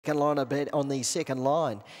line of bet on the second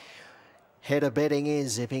line. Head of betting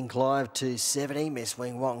is Zipping Clive $2.70, Miss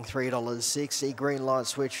Wing Wong $3.60. Green light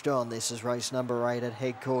switched on. This is race number 8 at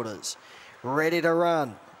headquarters. Ready to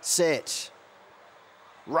run, set.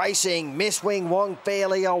 Racing, Miss Wing Wong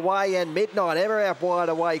fairly away, and Midnight Ever out wide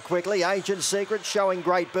away quickly. Ancient Secret showing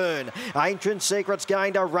great burn. Ancient Secret's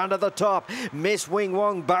going to run to the top. Miss Wing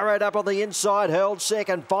Wong burrowed up on the inside, held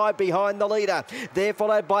second, 5 behind the leader. They're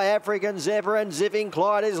followed by African Zephyr, and Zipping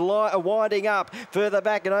Clyde is winding up. Further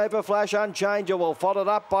back and Overflash Unchangeable, followed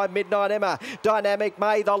up by Midnight Emma. Dynamic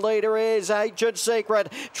May, the leader is Ancient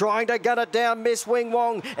Secret, trying to gun it down Miss Wing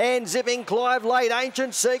Wong, and Zipping Clive late.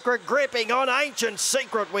 Ancient Secret gripping on. Ancient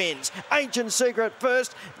Secret wins. Ancient Secret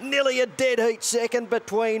first, nearly a dead heat second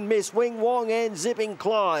between Miss Wing Wong and Zipping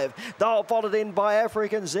Clive. They're followed in by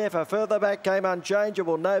African Zephyr. Further back came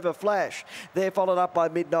Unchangeable, Nova Flash. They're followed up by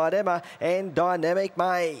Midnight Emma and Dynamic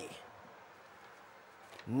May.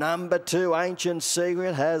 Number 2, Ancient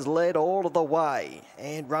Secret, has led all of the way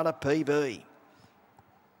and run a PB.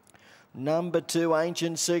 Number 2,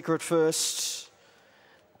 Ancient Secret first.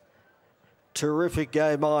 Terrific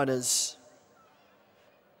go, Miners.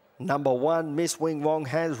 Number 1, Miss Wing Wong,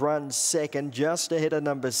 has run second, just ahead of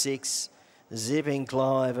number 6, Zipping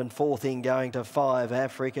Clive, and fourth in going to 5,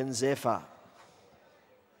 African Zephyr.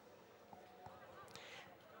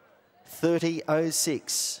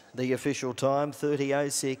 30:06, the official time,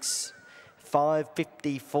 30:06.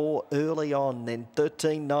 5:54 early on, then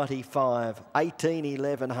 13:95,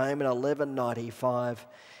 18:11 home, and 11:95.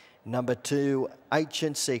 Number 2,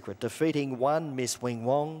 Ancient Secret, defeating 1, Miss Wing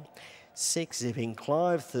Wong. 6, Zipping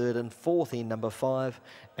Clive, third, and fourth in number 5,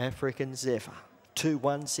 African Zephyr. 2,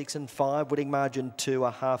 1, 6 and 5, winning margin 2,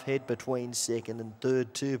 a half head between second and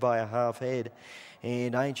third, 2 by a half head.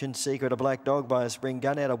 And Ancient Secret, a black dog by a spring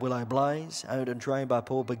gun out of Willow Blaze, owned and trained by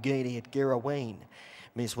Paul Bagini at Girraween.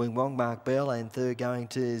 Miss Wing Wong, Mark Bell, and third going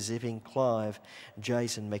to Zipping Clive,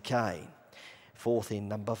 Jason McKay. Fourth in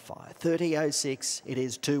number 5. 30:06. It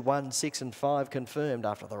is 2, 1, 6 and 5 confirmed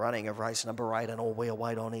after the running of race number 8, and all we'll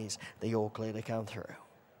wait on is the all clear to come through.